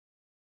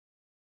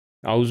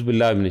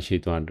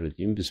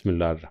Auzubillahiminash-shaytanir-rajim.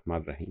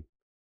 Bismillahir-rahmanir-rahim.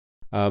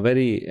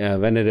 Very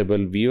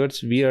venerable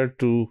viewers, we are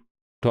to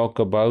talk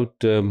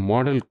about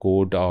model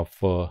code of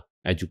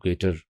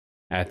educator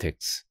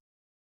ethics,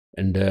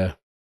 and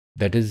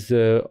that is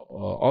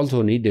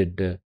also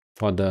needed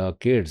for the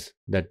kids.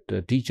 That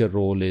teacher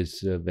role is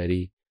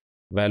very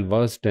well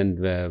versed and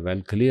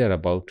well clear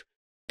about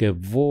कि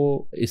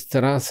वो इस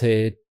तरह से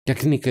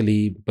technically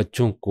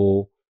बच्चों को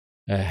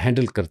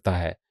handle करता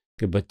है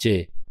कि बच्चे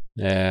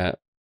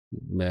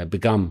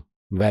become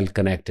well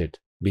connected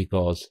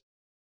because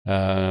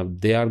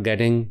they are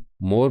getting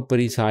more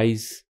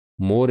precise,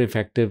 more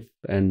effective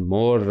and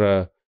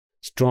more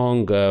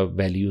strong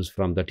values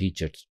from the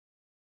teachers.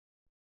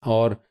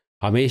 और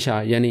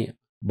हमेशा यानी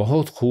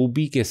बहुत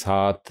खूबी के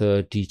साथ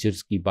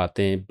टीचर्स की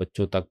बातें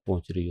बच्चों तक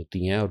पहुंच रही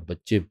होती हैं और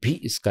बच्चे भी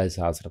इसका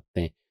एहसास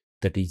रखते हैं.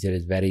 The teacher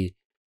is very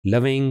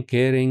loving,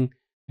 caring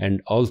and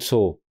also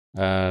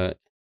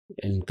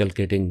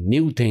inculcating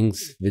new things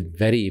with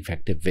very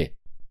effective way.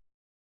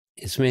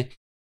 इसमें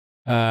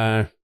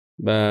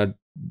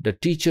the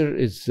teacher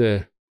is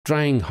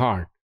trying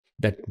hard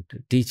that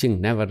teaching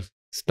never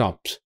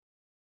stops.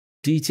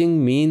 Teaching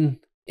mean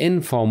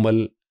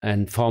informal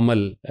and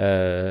formal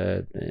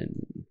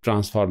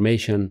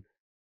transformation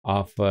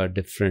of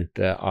different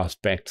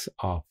aspects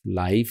of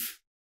life,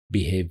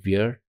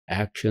 behavior,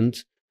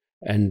 actions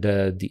and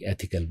the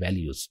ethical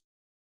values.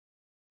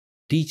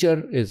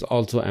 Teacher is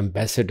also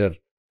ambassador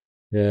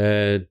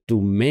to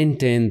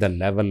maintain the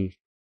level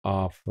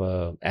of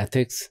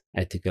ethics,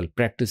 ethical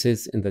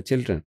practices in the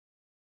children.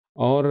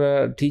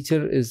 Or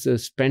teacher is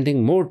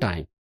spending more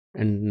time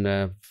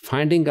and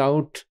finding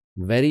out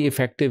very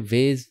effective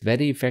ways,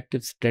 very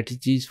effective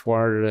strategies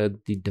for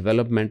the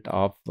development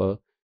of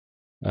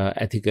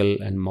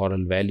ethical and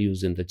moral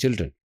values in the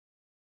children.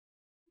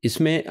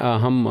 इसमें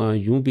हम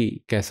यूं भी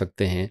कह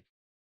सकते हैं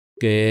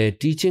कि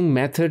teaching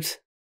methods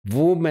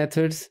वो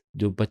methods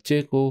जो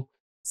बच्चे को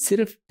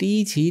सिर्फ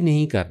टीच ही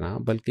नहीं करना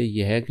बल्कि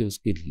यह है कि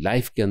उसकी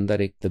लाइफ के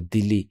अंदर एक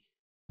तब्दीली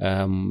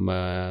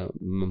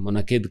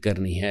मुनक़िद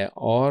करनी है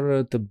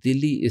और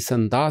तब्दीली इस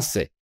अंदाज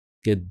से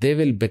कि they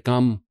will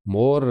become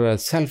more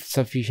self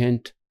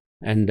sufficient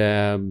and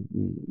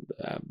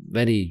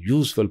very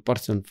useful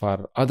person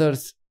for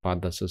others, for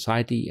the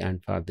society and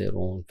for their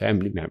own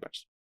family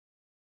members.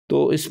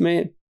 तो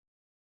इसमें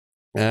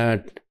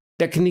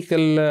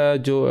टेक्निकल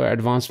जो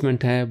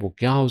एडवांसमेंट है वो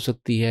क्या हो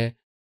सकती है,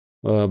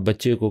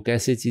 बच्चे को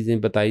कैसे चीज़ें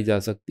बताई जा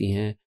सकती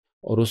हैं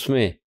और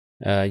उसमें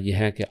यह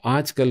है कि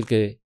आजकल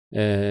के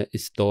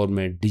इस दौर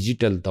में,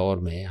 डिजिटल दौर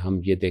में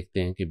हम ये देखते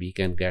हैं कि we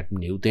can get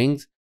new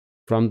things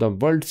from the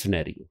world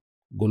scenario.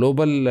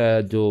 Global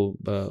जो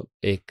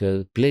एक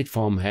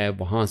प्लेटफॉर्म है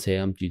वहाँ से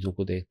हम चीज़ों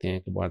को देखते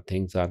हैं कि what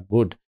things are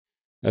good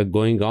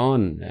going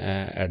on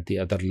at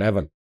the other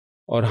level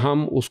और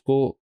हम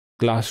उसको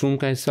क्लासरूम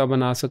का हिस्सा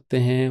बना सकते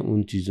हैं,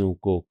 उन चीज़ों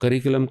को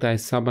करिकुलम का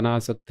हिस्सा बना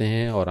सकते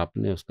हैं और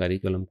अपने उस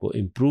करिकुलम को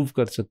इम्प्रूव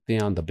कर सकते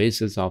हैं on the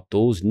basis of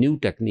those new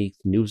techniques,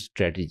 new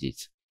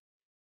strategies.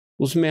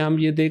 उसमें हम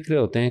ये देख रहे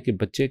होते हैं कि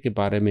बच्चे के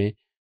बारे में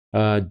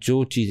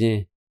जो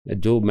चीज़ें,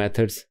 जो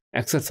मेथड्स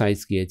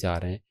एक्सरसाइज किए जा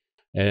रहे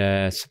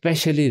हैं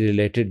specially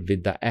related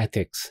with the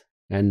ethics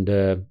and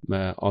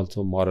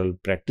also moral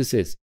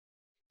practices,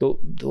 तो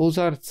those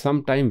are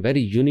some time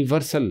very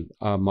universal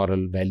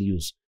moral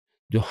values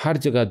जो हर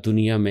जगह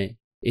दुनिया में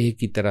एक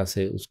ही तरह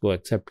से उसको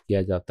एक्सेप्ट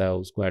किया जाता है,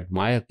 उसको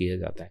एडमायर किया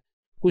जाता है.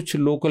 कुछ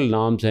लोकल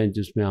नाम्स हैं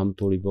जिसमें हम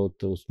थोड़ी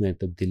बहुत उसमें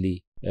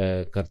तब्दीली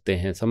करते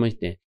हैं,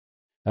 समझते हैं.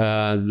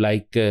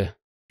 लाइक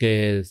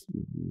के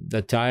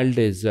the child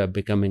is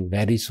becoming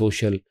very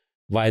social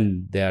while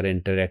they are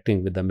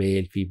interacting with the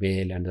male,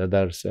 female and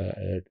others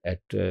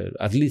at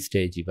early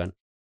stage even.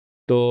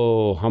 तो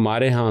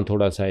हमारे यहाँ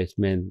थोड़ा सा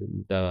इसमें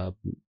the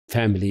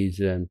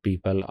families and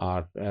people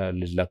are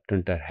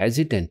reluctant or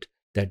hesitant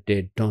that they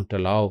don't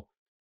allow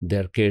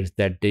their kids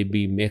that they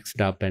be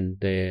mixed up and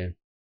they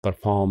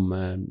perform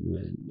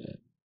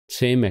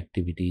same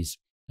activities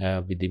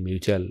with the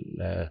mutual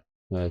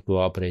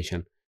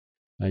cooperation.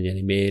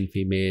 यानी male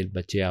female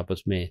बच्चे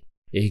आपस में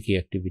एक ही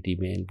एक्टिविटी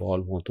में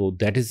involve हों, तो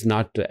that is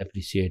not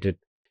appreciated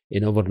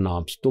in our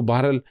norms. तो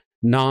बहरहाल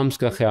नॉर्म्स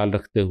का ख्याल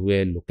रखते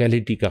हुए,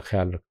 लोकेलिटी का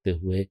ख्याल रखते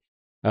हुए,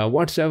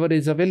 what's ever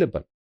is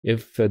available,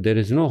 if there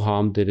is no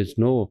harm, there is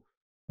no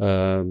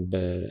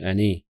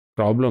any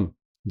problem,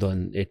 then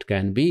it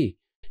can be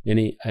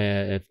any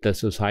if the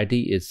society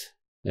is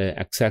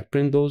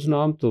accepting those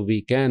norms, so we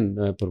can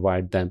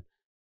provide them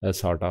a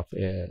sort of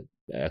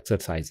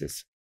exercises.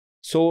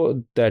 So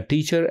the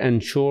teacher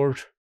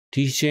ensures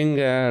teaching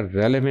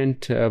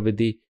relevant with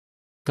the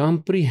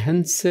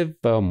comprehensive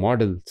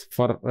models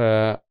for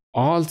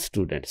all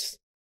students.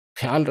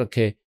 ख्याल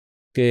रखे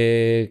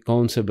कि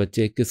कौन से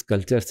बच्चे किस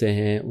culture से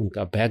हैं,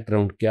 उनका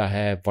बैकग्राउंड क्या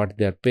है, व्हाट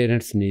देयर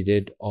पेरेंट्स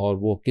नीडेड, और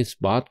वो किस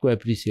बात को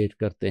अप्रिशिएट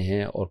करते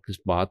हैं और किस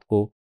बात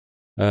को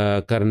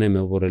करने में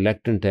वो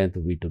रिलेक्टेंट हैं,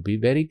 तो we to be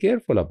very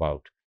careful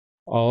about.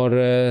 और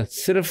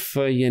सिर्फ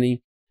यानी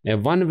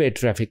वन वे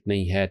ट्रैफिक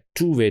नहीं है,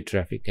 टू वे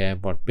ट्रैफिक है.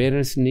 What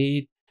parents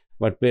need,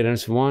 what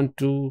parents want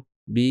to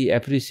be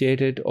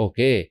appreciated,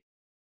 okay,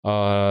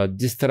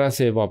 जिस तरह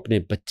से वो अपने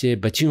बच्चे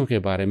बच्चियों के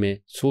बारे में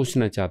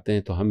सोचना चाहते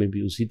हैं, तो हमें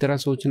भी उसी तरह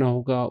सोचना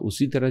होगा,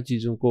 उसी तरह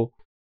चीज़ों को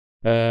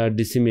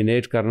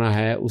डिसिमिनेट करना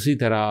है, उसी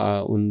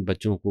तरह उन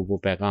बच्चों को वो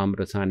पैगाम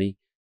रसानी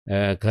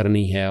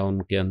करनी है,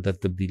 उनके अंदर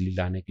तब्दीली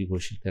लाने की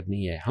कोशिश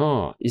करनी है।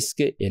 हाँ,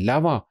 इसके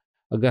अलावा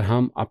अगर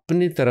हम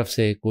अपनी तरफ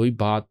से कोई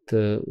बात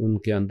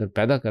उनके अंदर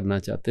पैदा करना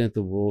चाहते हैं,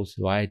 तो वो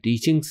सिवाय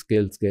टीचिंग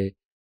स्किल्स के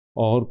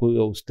और कोई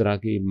उस तरह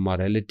की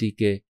मॉरलिटी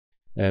के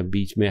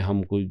बीच में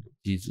हम कोई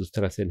चीज़ उस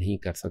तरह से नहीं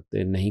कर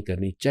सकते, नहीं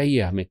करनी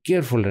चाहिए। हमें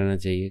केयरफुल रहना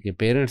चाहिए कि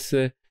पेरेंट्स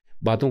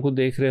बातों को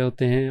देख रहे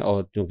होते हैं,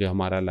 और क्योंकि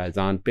हमारा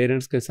लाइजान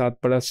पेरेंट्स के साथ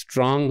बड़ा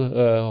स्ट्रांग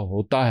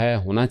होता है,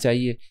 होना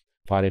चाहिए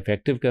फॉर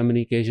इफ़ेक्टिव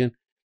कम्युनिकेशन,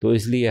 तो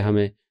इसलिए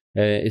हमें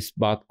इस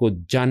बात को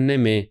जानने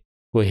में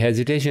कोई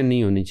हेजिटेशन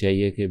नहीं होनी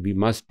चाहिए कि we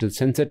must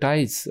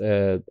sensitize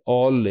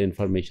all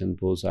information,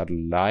 those are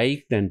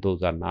liked and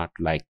those are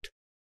not liked.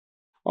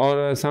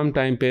 और सम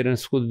टाइम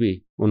पेरेंट्स खुद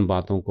भी उन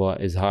बातों को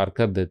इजहार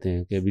कर देते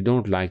हैं कि we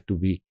don't like to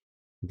be,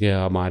 कि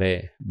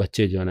हमारे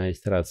बच्चे जो है ना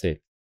इस तरह से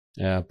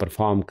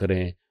परफॉर्म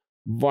करें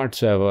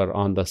whatsoever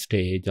on the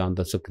stage, on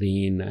the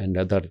screen and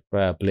other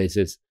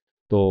places.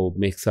 तो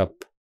मिक्सअप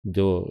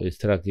जो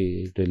इस तरह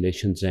की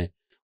रिलेशंस हैं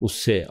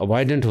उससे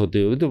अवॉइडेंट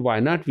होते हुए, तो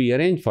why not we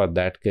arrange for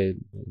that, के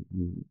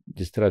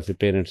जिस तरह से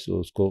पेरेंट्स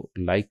उसको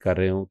लाइक कर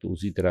रहे हो तो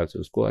उसी तरह से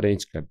उसको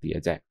अरेंज कर दिया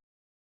जाए।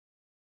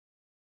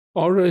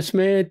 और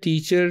इसमें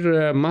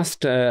teacher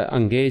must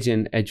engage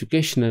in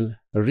educational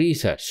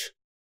research.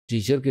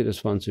 Teacher की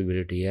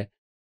रिस्पॉन्सिबिलिटी है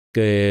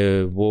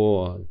कि वो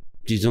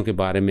चीज़ों के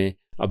बारे में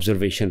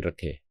ऑब्जर्वेशन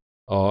रखे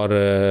और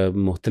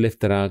मुख्तलिफ़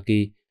तरह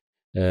की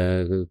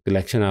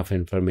कलेक्शन ऑफ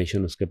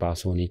इंफॉर्मेशन उसके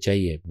पास होनी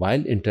चाहिए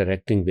while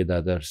interacting with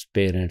others,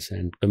 parents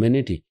and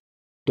community.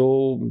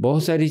 तो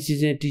बहुत सारी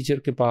चीज़ें टीचर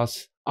के पास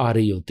आ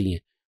रही होती हैं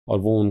और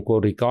वो उनको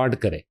रिकॉर्ड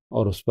करे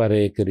और उस पर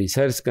एक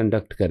रिसर्च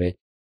कंडक्ट करे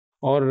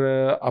और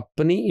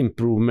अपनी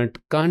इम्प्रूवमेंट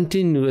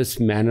कंटिन्यूस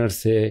मैनर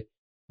से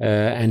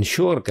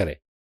इंश्योर करे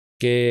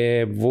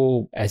कि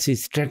वो ऐसी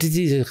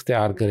स्ट्रेटजीज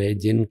इख्तियार करे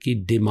जिनकी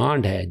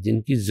डिमांड है,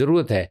 जिनकी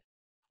ज़रूरत है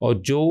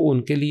और जो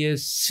उनके लिए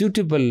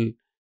सूटेबल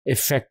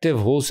इफ़ेक्टिव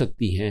हो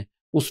सकती हैं,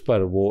 उस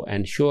पर वो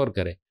इंश्योर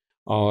करे।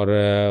 और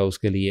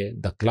उसके लिए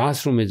the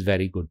classroom is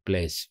very good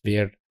place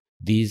where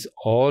these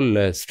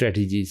all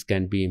strategies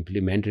can be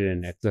implemented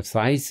and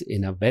exercised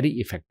in a very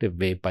effective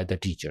way by the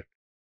teacher.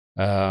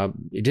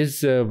 It is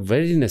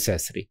very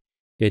necessary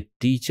कि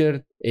टीचर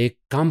एक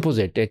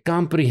कंपोजिट, एक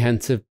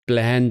कॉम्प्रिहेंसिव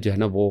प्लान जो है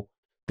ना वो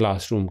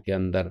classroom के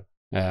अंदर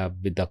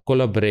with the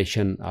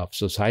collaboration of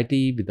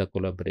society, with the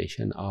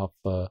collaboration of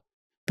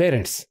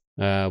parents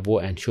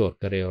वो इंश्योर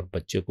करे और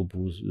बच्चे को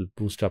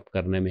बूस्ट अप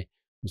करने में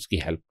उसकी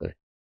हेल्प करे।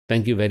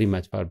 Thank you very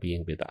much for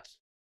being with us.